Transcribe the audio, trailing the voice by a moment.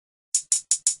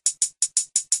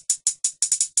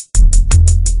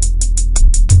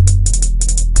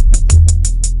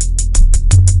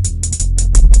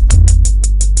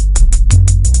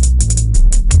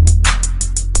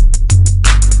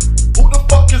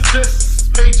This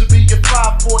page me at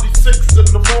 5:46 in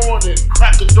the morning.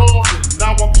 Crack of dawning,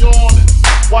 now I'm yawning.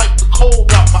 Wipe the cold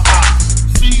out my eyes.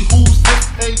 See who's this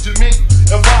paging me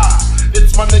and why.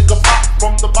 It's my nigga Pop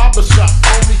from the barber shop.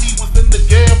 Told me he was in the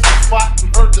gambling spot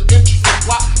and heard the interesting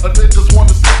plot. A niggas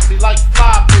wanna stick me like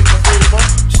fly paper, paper.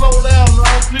 Slow down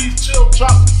now, please chill,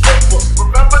 drop the paper.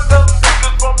 Remember them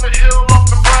niggas from the hill up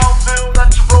in Brownsville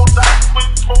that you rolled dice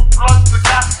with, smoke blunts and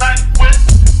got nice with?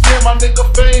 Yeah, my nigga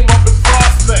Fame up in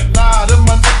Prospect. Nah, them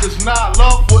my niggas, nah,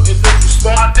 love wouldn't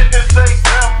disrespect. I didn't say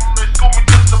them, they schooled me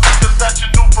just the niggas that you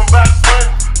knew from back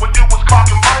when you was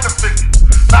clocking minor figures.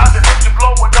 Now the hit you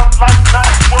blowing up like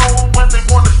night roll when they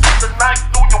wanna shoot the knife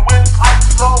through your windpipe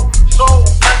slow. So,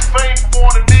 thank Fame for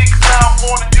warning me, 'cause now I'm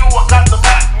warning you. I got the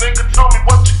back, nigga, tell me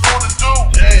what you gonna do.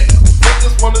 Damn,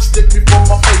 niggas wanna stick me for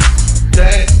my paper.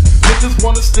 Damn, niggas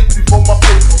wanna stick me for my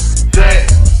paper. Damn,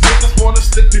 niggas wanna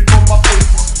stick me for my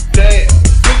paper. Damn,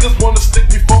 niggas wanna stick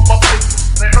me for my paper.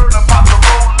 They heard about the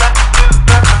Rolexes,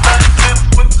 Bentley's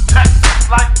with the Texas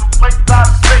license plates out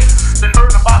of state. They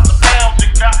heard about the pounds you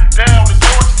got down in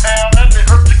Georgetown, and they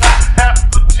heard you got half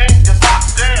Virginia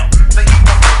locked down. They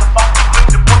even heard about the thing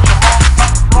you put your mom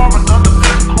up Florida, the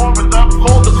big coroner,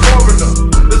 call the coroner.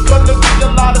 There's gonna be a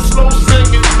lot of slow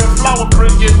singing and flower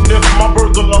bringing if my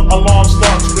burglar alarm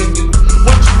starts ringing.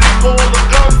 Which think all the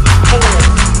guns is for?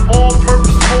 All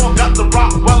purpose war, got the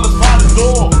Rockwellers by the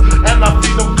door, and I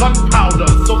feed them gunpowder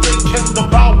so they can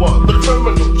devour the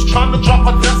criminals trying to drop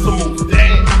my decimals.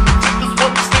 Damn, niggas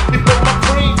want to stick me for my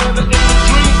cream, and in the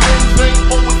dream things ain't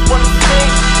always what it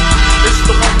seems. It's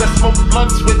the one that smoke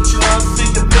blunts with ya, see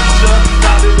the picture.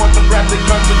 Now they want to grab their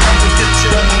guns and come and get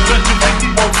ya. Bet you think he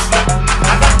won't slip.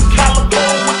 I got the caliber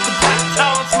with the brick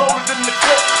talents loaded in the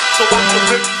clip, so I can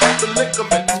rip through the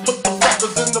ligaments, put the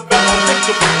fuckers in the bed and think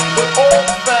of it. But all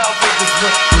foul niggas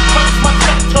win. Touch my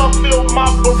check to fill my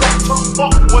Beretta,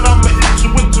 fuck